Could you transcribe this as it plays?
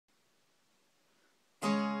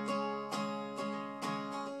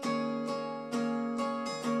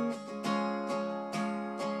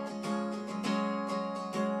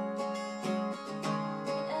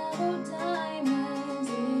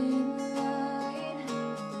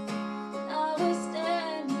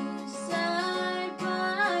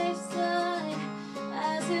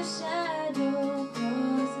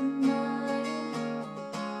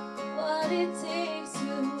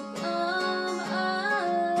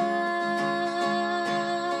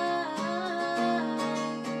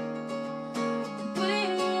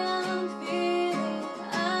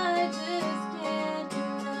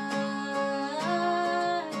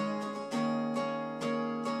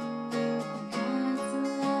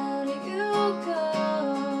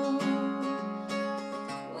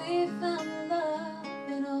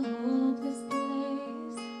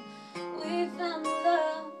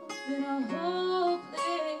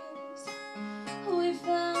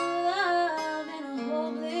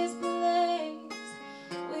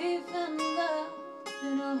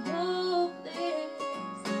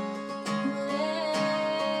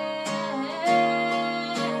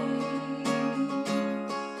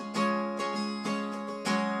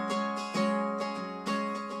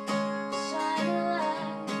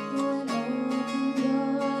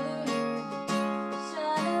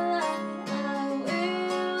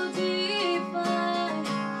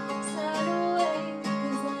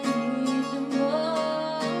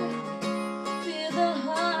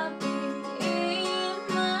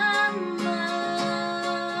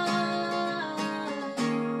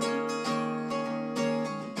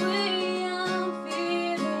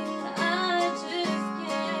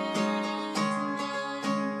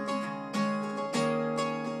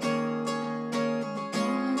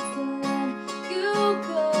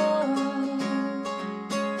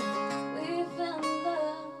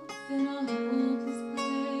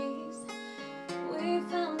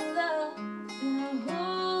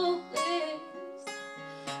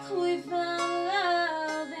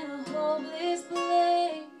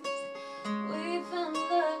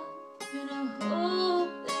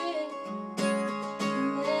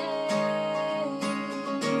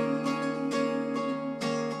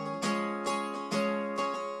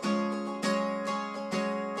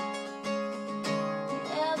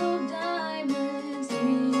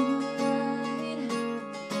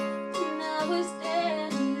we're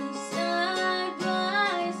standing side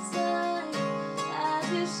by side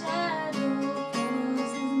as your shadow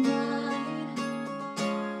crosses mine.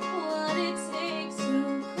 What it takes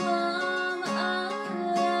to come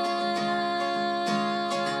alive.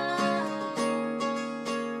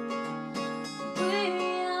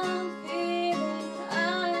 Way I'm feeling, I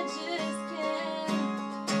just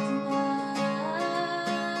can't deny.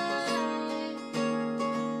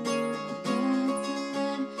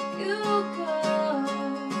 You go.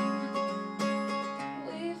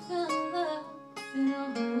 We found love in a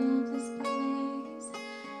hopeless place.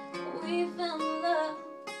 We found love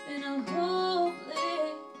in a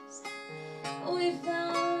hopeless. We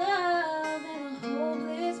found love in a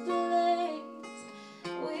hopeless place.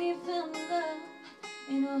 We found love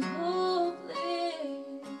in a hopeless.